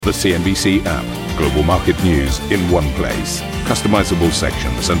The CNBC app. Global market news in one place. Customizable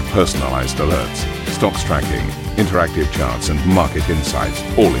sections and personalized alerts. Stocks tracking, interactive charts and market insights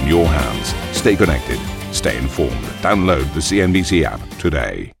all in your hands. Stay connected. Stay informed. Download the CNBC app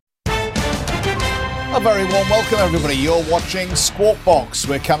today. A very warm welcome, everybody. You're watching Squawk Box.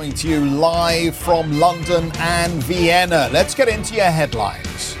 We're coming to you live from London and Vienna. Let's get into your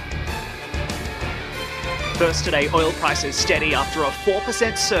headlines. First today, oil prices steady after a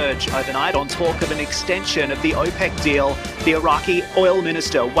 4% surge overnight on talk of an extension of the OPEC deal. The Iraqi oil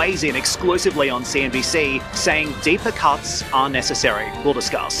minister weighs in exclusively on CNBC, saying deeper cuts are necessary. We'll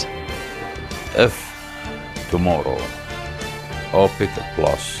discuss. If tomorrow OPEC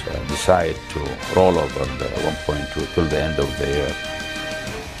Plus decide to roll over the 1.2 till the end of the year,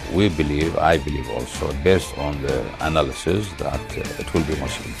 I believe also, based on the analysis, that it will be more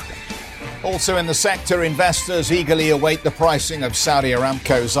significant. Also in the sector, investors eagerly await the pricing of Saudi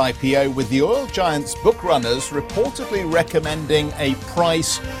Aramco's IPO, with the oil giant's bookrunners reportedly recommending a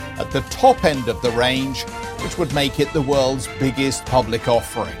price at the top end of the range, which would make it the world's biggest public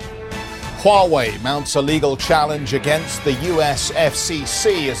offering. Huawei mounts a legal challenge against the US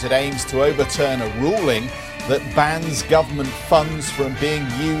FCC as it aims to overturn a ruling that bans government funds from being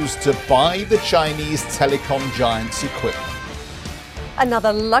used to buy the Chinese telecom giant's equipment.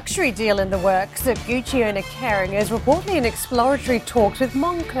 Another luxury deal in the works. Gucci owner Kering is reportedly in exploratory talks with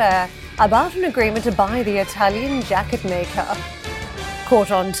Moncler about an agreement to buy the Italian jacket maker.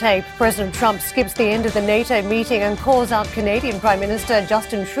 Caught on tape, President Trump skips the end of the NATO meeting and calls out Canadian Prime Minister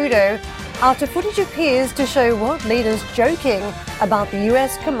Justin Trudeau after footage appears to show world leaders joking about the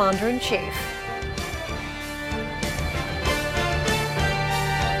US Commander-in-Chief.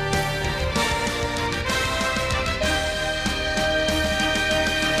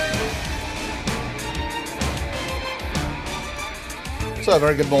 So,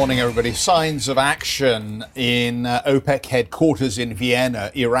 very good morning, everybody. Signs of action in OPEC headquarters in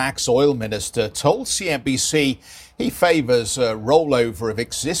Vienna. Iraq's oil minister told CNBC he favours a rollover of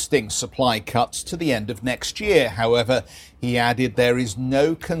existing supply cuts to the end of next year. However, he added there is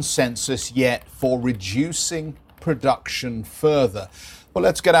no consensus yet for reducing production further. Well,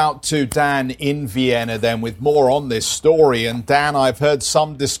 let's get out to Dan in Vienna then with more on this story. And Dan, I've heard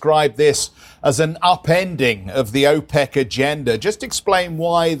some describe this as an upending of the OPEC agenda. Just explain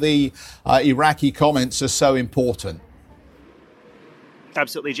why the Iraqi comments are so important.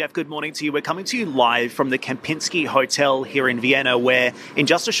 Absolutely, Jeff. Good morning to you. We're coming to you live from the Kempinski Hotel here in Vienna, where in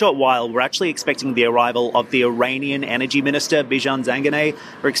just a short while, we're actually expecting the arrival of the Iranian Energy Minister, Bijan Zanganeh.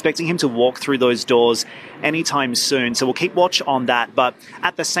 We're expecting him to walk through those doors anytime soon. So we'll keep watch on that. But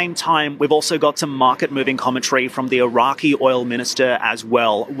at the same time, we've also got some market-moving commentary from the Iraqi oil minister as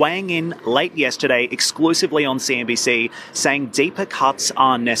well, weighing in late yesterday exclusively on CNBC, saying deeper cuts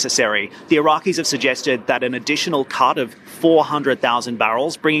are necessary. The Iraqis have suggested that an additional cut of 400,000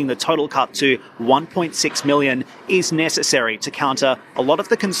 barrels, bringing the total cut to 1.6 million, is necessary to counter a lot of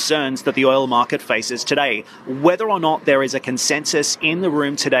the concerns that the oil market faces today. Whether or not there is a consensus in the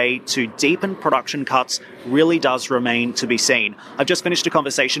room today to deepen production cuts really does remain to be seen. I've just finished a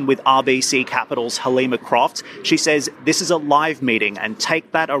conversation with RBC Capital's Halima Croft. She says this is a live meeting and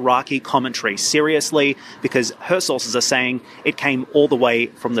take that Iraqi commentary seriously, because her sources are saying it came all the way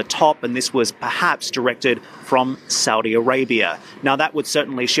from the top and this was perhaps directed from Saudi Arabia. Now, that would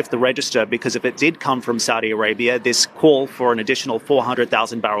certainly shift the register, because if it did come from Saudi Arabia, this call for an additional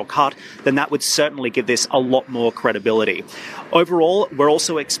 400,000 barrel cut, then that would certainly give this a lot more credibility. Overall, we're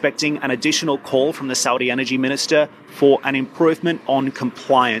also expecting an additional call from the Saudi Energy Minister for an improvement on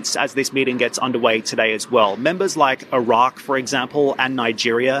compliance as this meeting gets underway today as well. Members like Iraq, for example, and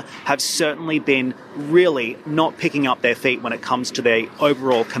Nigeria have certainly been really not picking up their feet when it comes to their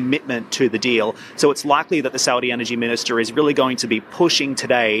overall commitment to the deal. So it's likely that the Saudi Energy Minister is really going to be pushing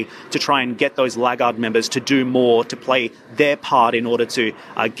today to try and get those laggard members to do more, to play their part in order to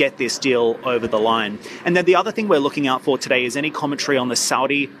get this deal over the line. And then the other thing we're looking out for today is any commentary on the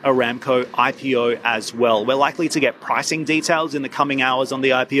Saudi Aramco IPO as well. We're likely to get pricing details in the coming hours on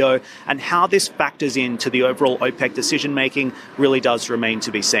the IPO, and how this factors into the overall OPEC decision-making really does remain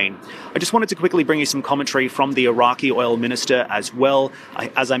to be seen. I just wanted to quickly bring you some commentary from the Iraqi oil minister as well.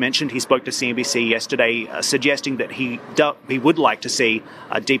 As I mentioned, he spoke to CNBC yesterday, suggesting that he would like to see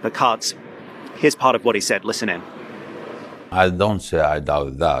deeper cuts. Here's part of what he said. Listen in. I don't say I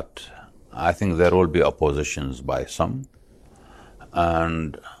doubt that. I think there will be oppositions by some,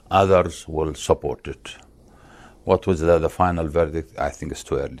 and others will support it. What was the final verdict? I think it's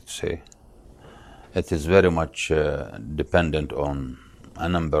too early to say. It is very much dependent on a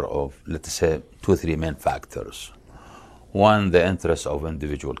number of, let's say, 2 or 3 main factors. One, the interests of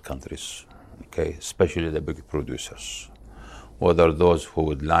individual countries, okay, especially the big producers. Whether those who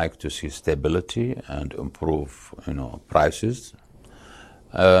would like to see stability and improve, prices,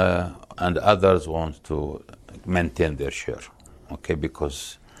 and others want to maintain their share, okay,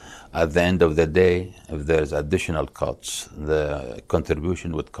 because at the end of the day, if there's additional cuts, the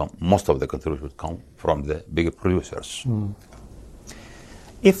contribution would come, most of the contribution would come from the big producers.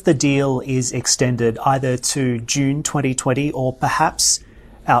 If the deal is extended either to June 2020 or perhaps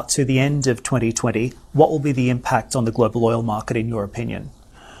out to the end of 2020, what will be the impact on the global oil market, in your opinion?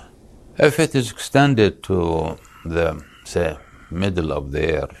 If it is extended to the, say, middle of the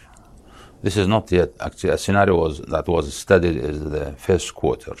year, this is not yet actually a scenario that was studied is the first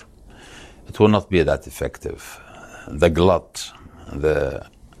quarter. It will not be that effective. The glut, the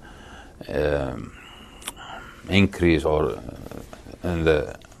increase in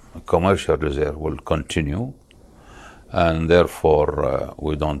the commercial reserve will continue, and therefore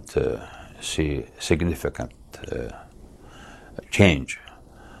we don't see significant change.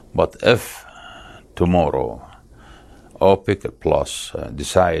 But if tomorrow OPEC Plus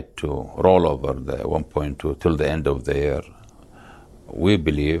decide to roll over the 1.2 till the end of the year,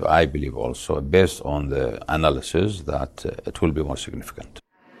 I believe also, based on the analysis, that it will be more significant.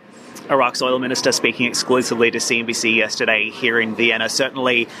 Iraq's oil minister speaking exclusively to CNBC yesterday here in Vienna.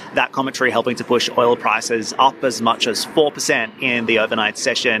 Certainly that commentary helping to push oil prices up as much as 4% in the overnight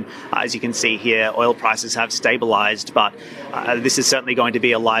session. As you can see here, oil prices have stabilized, but this is certainly going to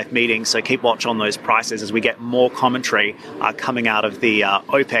be a live meeting, so keep watch on those prices as we get more commentary coming out of the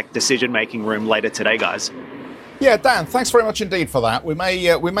OPEC decision-making room later today, guys. Yeah, Dan, thanks very much indeed for that. We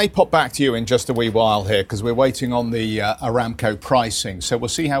may pop back to you in just a wee while here because we're waiting on the Aramco pricing. So we'll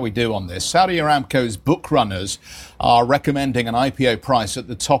see how we do on this. Saudi Aramco's book runners are recommending an IPO price at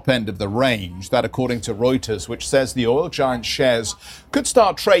the top end of the range. That according to Reuters, which says the oil giant shares could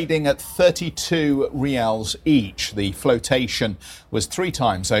start trading at 32 riyals each. The flotation was 3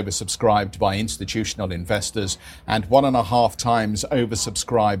 times oversubscribed by institutional investors and 1.5 times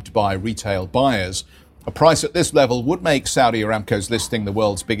oversubscribed by retail buyers. A price at this level would make Saudi Aramco's listing the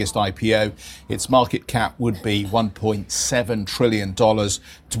world's biggest IPO. Its market cap would be $1.7 trillion,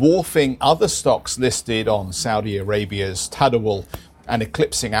 dwarfing other stocks listed on Saudi Arabia's Tadawul and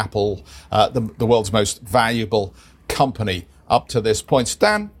eclipsing Apple, the world's most valuable company up to this point.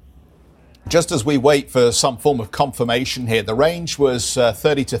 Stan, just as we wait for some form of confirmation here, the range was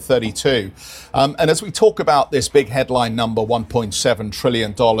 30 to 32. And as we talk about this big headline number, $1.7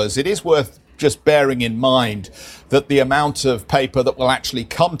 trillion, it is worth just bearing in mind that the amount of paper that will actually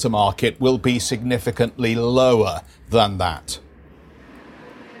come to market will be significantly lower than that.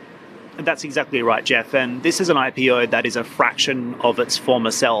 That's exactly right, Jeff. And this is an IPO that is a fraction of its former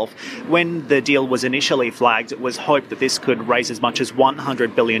self. When the deal was initially flagged, it was hoped that this could raise as much as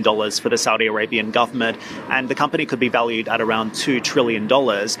 $100 billion for the Saudi Arabian government, and the company could be valued at around $2 trillion.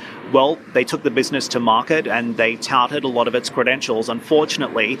 Well, they took the business to market and they touted a lot of its credentials.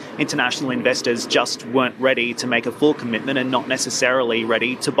 Unfortunately, international investors just weren't ready to make a full commitment and not necessarily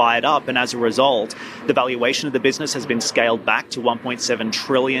ready to buy it up. And as a result, the valuation of the business has been scaled back to $1.7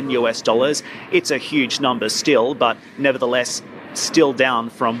 trillion US. It's a huge number still, but nevertheless still down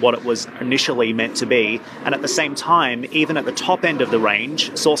from what it was initially meant to be. And at the same time, even at the top end of the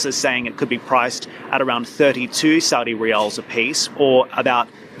range, sources saying it could be priced at around 32 Saudi riyals a piece, or about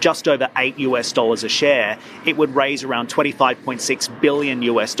just over $8 US a share, it would raise around $25.6 billion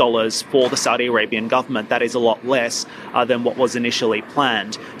US for the Saudi Arabian government. That is a lot less than what was initially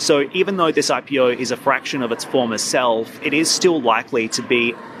planned. So even though this IPO is a fraction of its former self, it is still likely to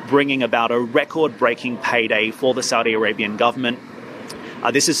be bringing about a record-breaking payday for the Saudi Arabian government.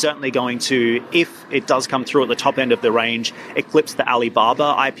 This is certainly going to, if it does come through at the top end of the range, eclipse the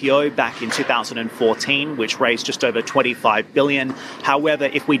Alibaba IPO back in 2014, which raised just over $25 billion. However,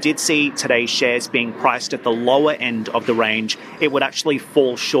 if we did see today's shares being priced at the lower end of the range, it would actually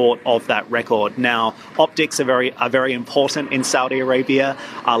fall short of that record. Now, optics are very important in Saudi Arabia.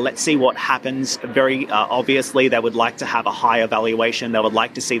 Let's see what happens. Very obviously, they would like to have a higher valuation. They would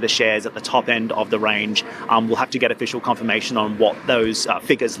like to see the shares at the top end of the range. We'll have to get official confirmation on what those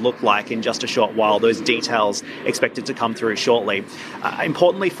figures look like in just a short while. Those details expected to come through shortly.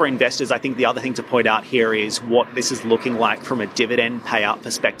 Importantly for investors, I think the other thing to point out here is what this is looking like from a dividend payout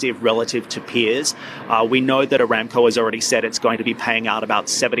perspective relative to peers. We know that Aramco has already said it's going to be paying out about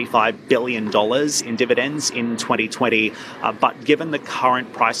 $75 billion in dividends in 2020. But given the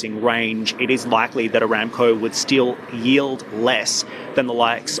current pricing range, it is likely that Aramco would still yield less than the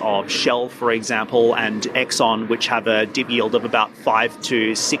likes of Shell, for example, and Exxon, which have a div yield of about 5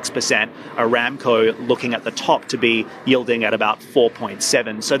 to 6%. Aramco Aramco looking at the top to be yielding at about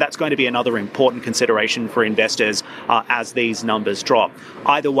 4.7. So that's going to be another important consideration for investors as these numbers drop.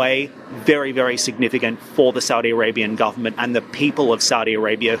 Either way, very, very significant for the Saudi Arabian government and the people of Saudi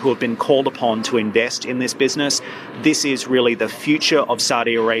Arabia who have been called upon to invest in this business. This is really the future of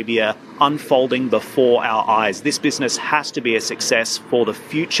Saudi Arabia unfolding before our eyes. This business has to be a success for the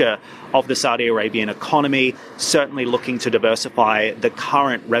future of the Saudi Arabian economy, certainly looking to diversify the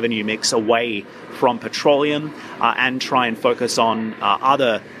current revenue mix away from petroleum and try and focus on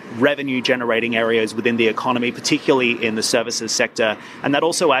other revenue-generating areas within the economy, particularly in the services sector. And that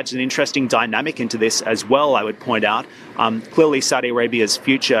also adds an interesting dynamic into this as well, I would point out. Clearly, Saudi Arabia's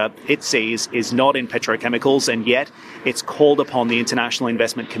future, it sees, is not in petrochemicals, and yet it's called upon the international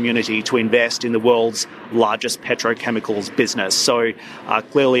investment community to invest in the world's largest petrochemicals business. So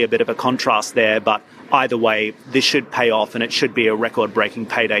clearly a bit of a contrast there, but either way, this should pay off, and it should be a record-breaking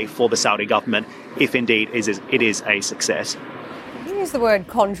payday for the Saudi government if indeed it is a success. You use the word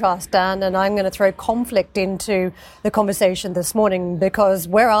contrast, Dan, and I'm going to throw conflict into the conversation this morning, because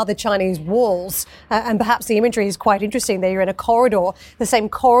where are the Chinese walls? And perhaps the imagery is quite interesting there. You're in a corridor, the same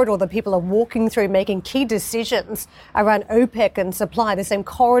corridor that people are walking through, making key decisions around OPEC and supply, the same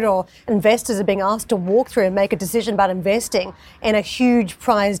corridor investors are being asked to walk through and make a decision about investing in a huge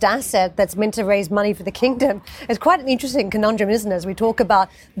prized asset that's meant to raise money for the kingdom. It's quite an interesting conundrum, isn't it, as we talk about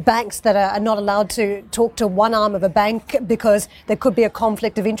banks that are not allowed to talk to one arm of a bank because there could be a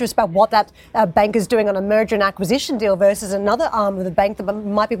conflict of interest about what that bank is doing on a merger and acquisition deal versus another arm of the bank that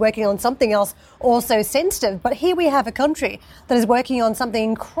might be working on something else also sensitive. But here we have a country that is working on something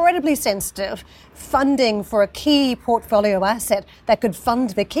incredibly sensitive, funding for a key portfolio asset that could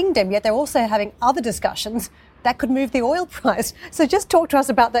fund the kingdom, yet they're also having other discussions that could move the oil price. So just talk to us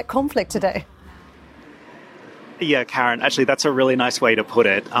about that conflict today. Yeah, Karen, actually, that's a really nice way to put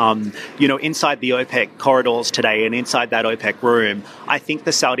it. Inside the OPEC corridors today and inside that OPEC room, I think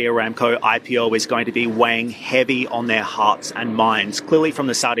the Saudi Aramco IPO is going to be weighing heavy on their hearts and minds, clearly from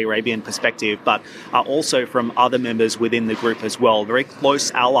the Saudi Arabian perspective, but also from other members within the group as well. Very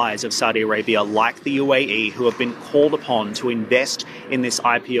close allies of Saudi Arabia, like the UAE, who have been called upon to invest in this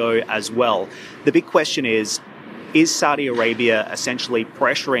IPO as well. The big question is Saudi Arabia essentially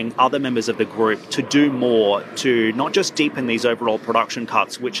pressuring other members of the group to do more to not just deepen these overall production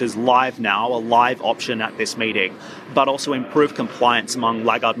cuts, which is live now, a live option at this meeting, but also improve compliance among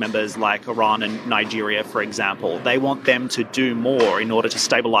laggard members like Iran and Nigeria, for example. They want them to do more in order to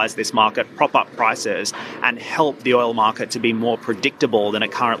stabilize this market, prop up prices, and help the oil market to be more predictable than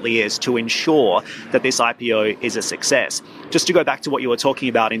it currently is to ensure that this IPO is a success. Just to go back to what you were talking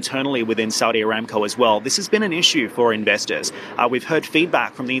about internally within Saudi Aramco as well, this has been an issue for investors. We've heard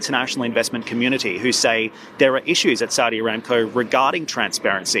feedback from the international investment community who say there are issues at Saudi Aramco regarding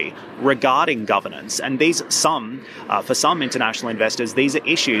transparency, regarding governance, and for some international investors, these are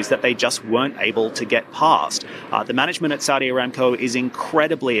issues that they just weren't able to get past. The management at Saudi Aramco is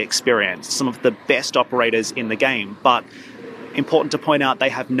incredibly experienced, some of the best operators in the game, but important to point out they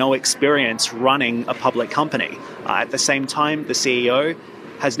have no experience running a public company. At the same time, the CEO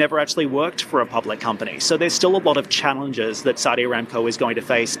has never actually worked for a public company. So there's still a lot of challenges that Saudi Aramco is going to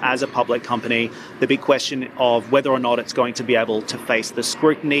face as a public company. The big question of whether or not it's going to be able to face the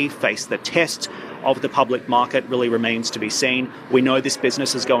scrutiny, face the test of the public market really remains to be seen. We know this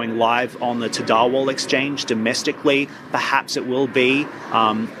business is going live on the Tadawul exchange domestically. Perhaps it will be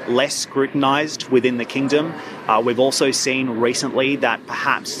less scrutinized within the kingdom. We've also seen recently that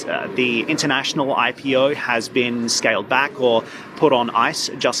perhaps the international IPO has been scaled back or put on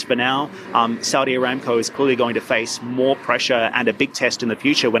ice just for now. Saudi Aramco is clearly going to face more pressure and a big test in the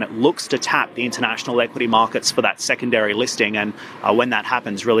future when it looks to tap the international equity markets for that secondary listing. And when that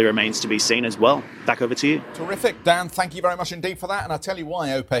happens really remains to be seen as well. Back over to you. Terrific, Dan. Thank you very much indeed for that. And I'll tell you why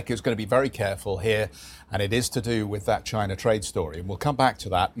OPEC is going to be very careful here. And it is to do with that China trade story. And we'll come back to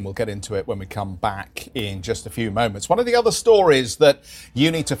that and we'll get into it when we come back in just a few moments. One of the other stories that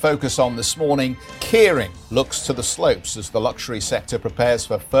you need to focus on this morning, Kering looks to the slopes as the luxury sector prepares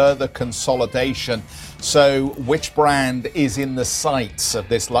for further consolidation. So which brand is in the sights of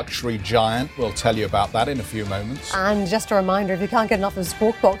this luxury giant? We'll tell you about that in a few moments. And just a reminder, if you can't get enough of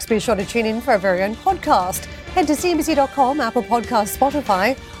Squawk Box, be sure to tune in for our very own podcast. Head to CNBC.com, Apple Podcasts,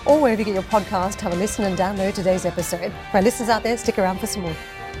 Spotify, or wherever you get your podcast. Have a listen and download today's episode. For our listeners out there, stick around for some more.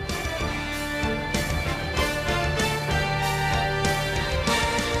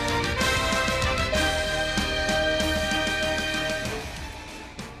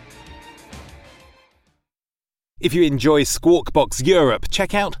 If you enjoy Squawk Box Europe,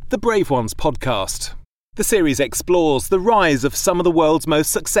 check out the Brave Ones podcast. The series explores the rise of some of the world's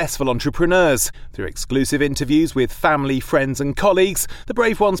most successful entrepreneurs. Through exclusive interviews with family, friends and colleagues, the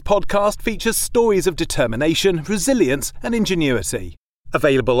Brave Ones podcast features stories of determination, resilience and ingenuity.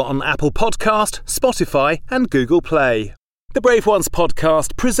 Available on Apple Podcast, Spotify and Google Play. The Brave Ones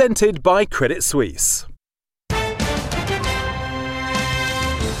podcast presented by Credit Suisse.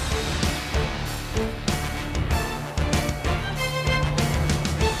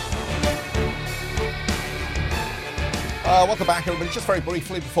 Welcome back, everybody. Just very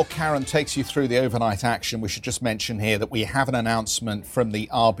briefly, before Karen takes you through the overnight action, we should just mention here that we have an announcement from the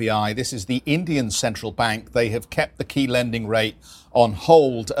RBI. This is the Indian Central Bank. They have kept the key lending rate on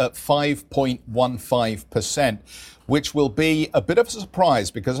hold at 5.15%, which will be a bit of a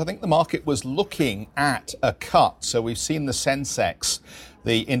surprise because I think the market was looking at a cut. So we've seen the Sensex,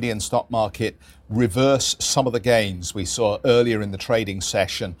 the Indian stock market, reverse some of the gains we saw earlier in the trading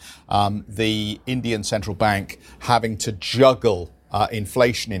session. The Indian Central Bank having to juggle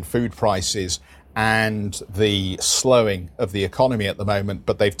inflation in food prices and the slowing of the economy at the moment,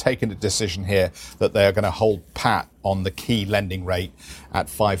 but they've taken a decision here that they are going to hold pat on the key lending rate at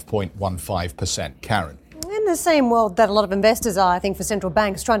 5.15%. Karen. In the same world that a lot of investors are, I think, for central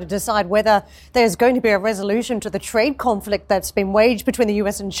banks trying to decide whether there's going to be a resolution to the trade conflict that's been waged between the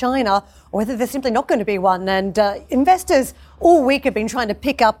US and China, or whether there's simply not going to be one. And investors all week have been trying to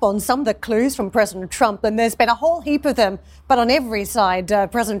pick up on some of the clues from President Trump, and there's been a whole heap of them. But on every side,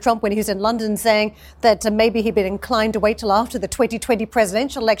 President Trump, when he was in London, saying that maybe he'd been inclined to wait till after the 2020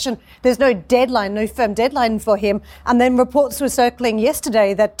 presidential election. There's no deadline, no firm deadline for him. And then reports were circling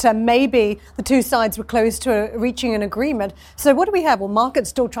yesterday that maybe the two sides were close to reaching an agreement. So what do we have? Well,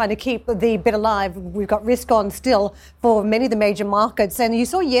 markets still trying to keep the bit alive. We've got risk on still for many of the major markets. And you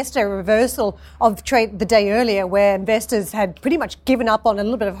saw yesterday a reversal of trade the day earlier where investors had pretty much given up on a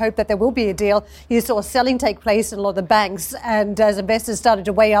little bit of hope that there will be a deal. You saw selling take place in a lot of the banks, and as investors started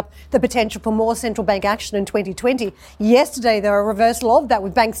to weigh up the potential for more central bank action in 2020. Yesterday, there were a reversal of that,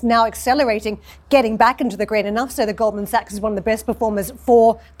 with banks now accelerating, getting back into the green enough so that Goldman Sachs is one of the best performers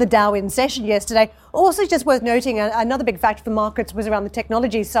for the Dow in session yesterday. Also, just worth noting, another big factor for markets was around the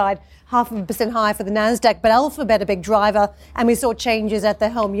technology side, 0.5% higher for the Nasdaq, but Alphabet a big driver, and we saw changes at the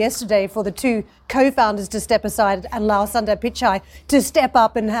helm yesterday for the two co-founders to step aside and allow Sundar Pichai to step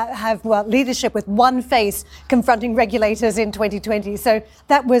up and have leadership with one face confronting regulators in 2020. So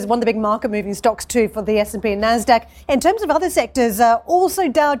that was one of the big market-moving stocks too for the S&P and Nasdaq. In terms of other sectors, also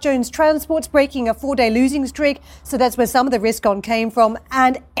Dow Jones Transport's breaking a 4-day losing streak, so that's where some of the risk on came from,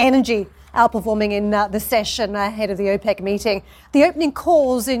 and energy outperforming in the session ahead of the OPEC meeting. The opening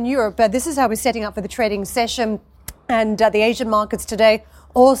calls in Europe, this is how we're setting up for the trading session, and the Asian markets today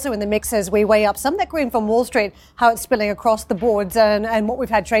also in the mix as we weigh up some of that green from Wall Street, how it's spilling across the boards, and what we've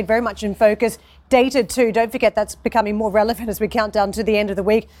had trade very much in focus. Data too, don't forget that's becoming more relevant as we count down to the end of the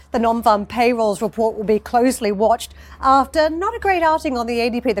week. The non-farm payrolls report will be closely watched after not a great outing on the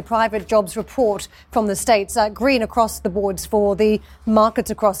ADP, the private jobs report from the States. Green across the boards for the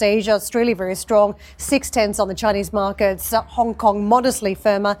markets across Asia. Australia very strong, 0.6 on the Chinese markets, Hong Kong modestly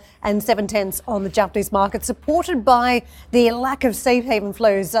firmer, and 0.7 on the Japanese market, supported by the lack of safe haven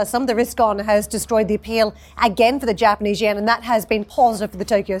flows. Some of the risk on has destroyed the appeal again for the Japanese yen, and that has been positive for the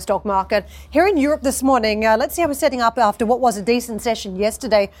Tokyo stock market. Here in Europe this morning, let's see how we're setting up after what was a decent session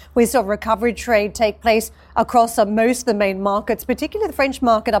yesterday. We saw recovery trade take place across most of the main markets, particularly the French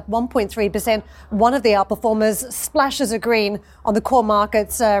market up 1.3%. One of the outperformers, splashes of green on the core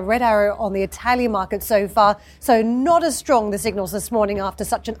markets, red arrow on the Italian market so far. So not as strong the signals this morning after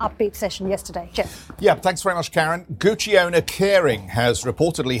such an upbeat session yesterday. Jeff. Yeah, thanks very much, Karen. Gucci owner Kering has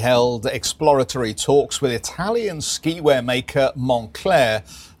reportedly held exploratory talks with Italian skiwear maker Moncler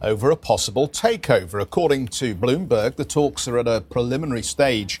over a possible takeover. According to Bloomberg, the talks are at a preliminary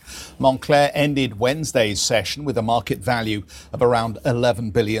stage. Moncler ended Wednesday's session with a market value of around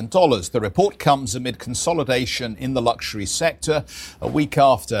 $11 billion. The report comes amid consolidation in the luxury sector, a week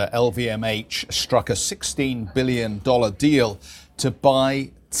after LVMH struck a $16 billion deal to buy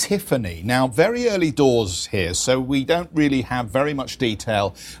Tiffany. Now, very early doors here, so we don't really have very much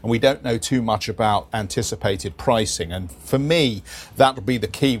detail and we don't know too much about anticipated pricing. And for me, that'll be the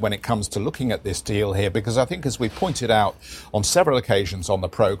key when it comes to looking at this deal here, because I think, as we pointed out on several occasions on the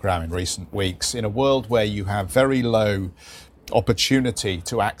program in recent weeks, in a world where you have very low opportunity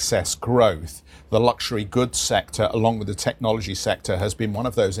to access growth, the luxury goods sector, along with the technology sector, has been one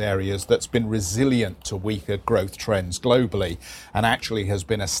of those areas that's been resilient to weaker growth trends globally and actually has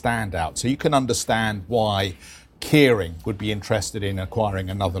been a standout. So you can understand why Kering would be interested in acquiring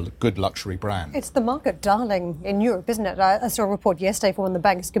another good luxury brand. It's the market darling in Europe, isn't it? I saw a report yesterday from one of the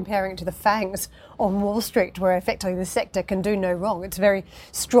banks comparing it to the FANGs on Wall Street, where effectively the sector can do no wrong. It's very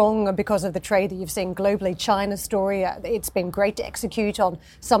strong because of the trade that you've seen globally. China's story, it's been great to execute on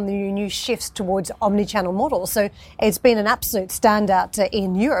some of the new shifts towards omni-channel models. So it's been an absolute standout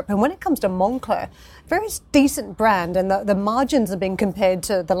in Europe. And when it comes to Moncler, very decent brand, and the margins are being compared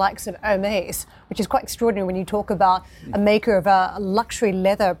to the likes of Hermes, which is quite extraordinary when you talk about a maker of a luxury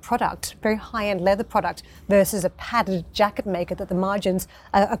leather product, very high-end leather product, versus a padded jacket maker, that the margins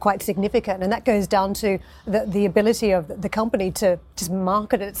are quite significant. And that goes down to the ability of the company to just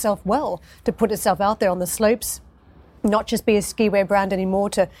market itself well, to put itself out there on the slopes, not just be a ski wear brand anymore,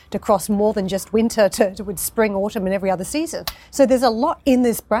 to cross more than just winter to with spring, autumn and every other season. So there's a lot in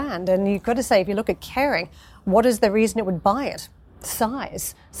this brand, and you've got to say, if you look at Kering, what is the reason it would buy it?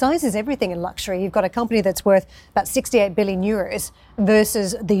 Size. Size is everything in luxury. You've got a company that's worth about 68 billion euros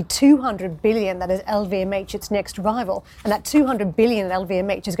versus the 200 billion that is LVMH, its next rival. And that 200 billion at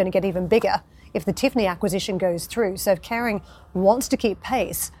LVMH is going to get even bigger if the Tiffany acquisition goes through. So if Kering wants to keep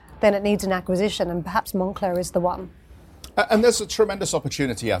pace, then it needs an acquisition, and perhaps Moncler is the one. And there's a tremendous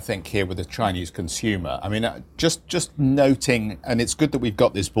opportunity, I think, here with the Chinese consumer. I mean, just noting, and it's good that we've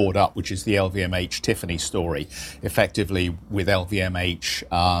got this board up, which is the LVMH Tiffany story, effectively with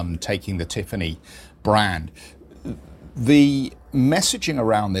LVMH taking the Tiffany brand. The messaging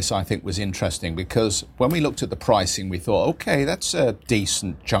around this, I think, was interesting, because when we looked at the pricing, we thought, okay, that's a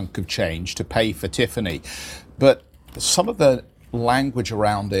decent chunk of change to pay for Tiffany. But some of the language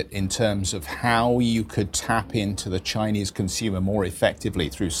around it in terms of how you could tap into the Chinese consumer more effectively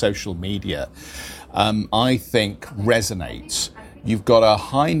through social media, I think resonates. You've got a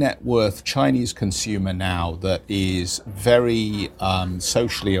high net worth Chinese consumer now that is very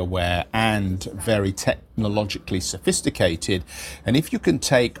socially aware and very technologically sophisticated. And if you can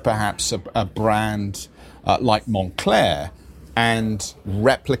take perhaps a brand like Moncler and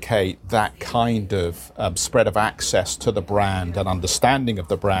replicate that kind of spread of access to the brand and understanding of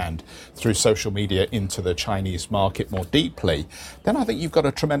the brand through social media into the Chinese market more deeply, then I think you've got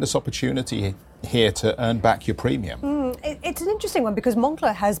a tremendous opportunity here to earn back your premium. It's an interesting one, because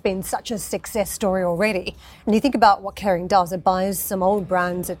Moncler has been such a success story already. And you think about what Kering does, it buys some old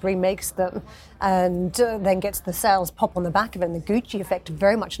brands, it remakes them, and then gets the sales pop on the back of it. And the Gucci effect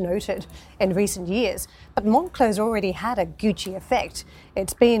very much noted in recent years. But Moncler's already had a Gucci effect.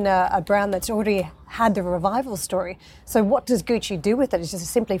 It's been a brand that's already had the revival story. So what does Gucci do with it? Is it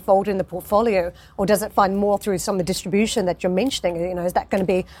just simply fold in the portfolio, or does it find more through some of the distribution that you're mentioning? You know, is that going to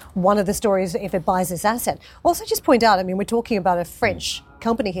be one of the stories if it buys this asset? Also, just point out, I mean, we're talking about a French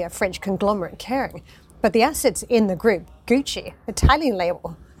company here, French conglomerate, Kering, but the assets in the group, Gucci, Italian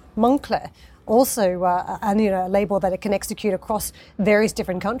label, Moncler, also a label that it can execute across various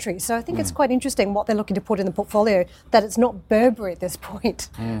different countries. So I think it's quite interesting what they're looking to put in the portfolio, that it's not Burberry at this point,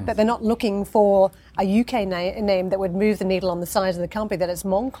 that they're not looking for a UK name that would move the needle on the size of the company, that it's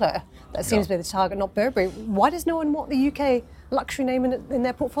Moncler that seems to be the target, not Burberry. Why does no one want the UK luxury name in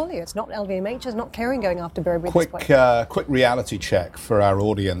their portfolio? It's not LVMH, it's not Kering going after Burberry at this point. Quick reality check for our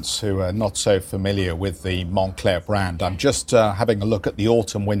audience who are not so familiar with the Moncler brand. I'm just having a look at the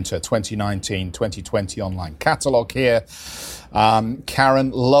autumn-winter 2019-2020 online catalogue here.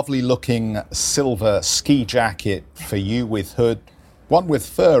 Karen, lovely looking silver ski jacket for you with hood. One with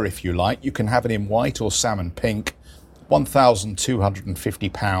fur if you like. You can have it in white or salmon pink.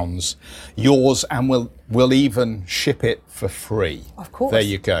 £1,250 yours, and we'll even ship it for free. Of course. There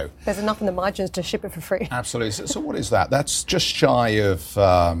you go. There's enough in the margins to ship it for free. Absolutely. So what is that? That's just shy of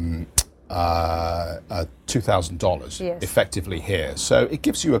 $2,000 effectively here. So it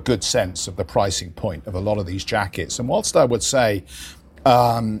gives you a good sense of the pricing point of a lot of these jackets. And whilst I would say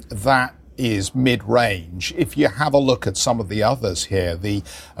that is mid-range, if you have a look at some of the others here, the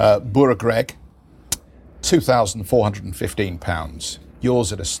Bourregreg, £2,415.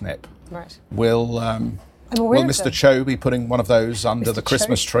 Yours at a snip. Right. Will Mr. Cho be putting one of those under the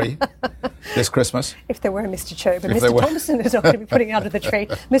Christmas tree this Christmas? If there were Mr. Cho, but Mr. Thompson is not going to be putting it under the tree.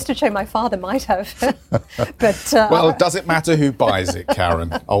 Mr. Cho, my father, might have. But well, does it matter who buys it,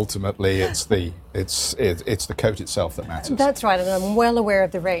 Karen? Ultimately, it's the coat itself that matters. That's right, and I'm well aware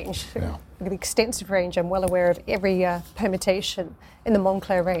of the range. Yeah. The extensive range. I'm well aware of every permutation in the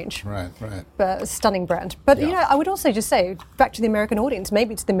Moncler range. Right. But a stunning brand. But, I would also just say, back to the American audience,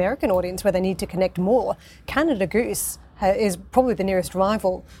 maybe it's the American audience where they need to connect more. Canada Goose is probably the nearest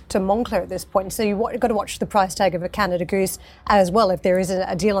rival to Moncler at this point. So you've got to watch the price tag of a Canada Goose as well. If there is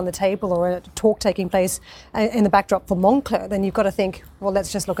a deal on the table or a talk taking place in the backdrop for Moncler, then you've got to think, well,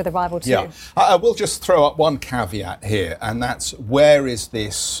 let's just look at the rival too. Yeah, I will just throw up one caveat here, and that's where is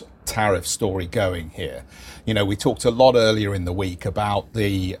this tariff story going here? You know, we talked a lot earlier in the week about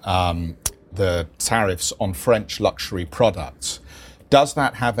the tariffs on French luxury products. Does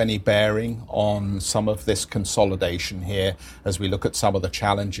that have any bearing on some of this consolidation here as we look at some of the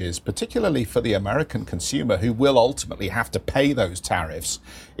challenges, particularly for the American consumer who will ultimately have to pay those tariffs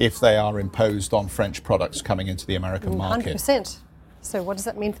if they are imposed on French products coming into the American market? 100%. So what does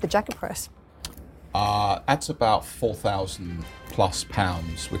that mean for the jacket price? That's about £4,000 plus,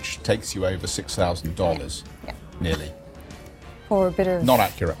 which takes you over $6,000, nearly. For a bit of not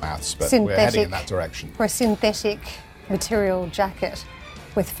accurate maths, but we're heading in that direction. For a synthetic material jacket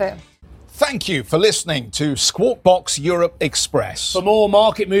with fur. Thank you for listening to Squawk Box Europe Express. For more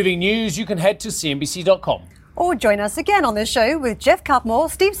market-moving news, you can head to cnbc.com. Or join us again on the show with Jeff Cutmore,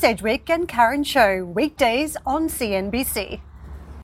 Steve Sedgwick and Karen Cho, weekdays on CNBC.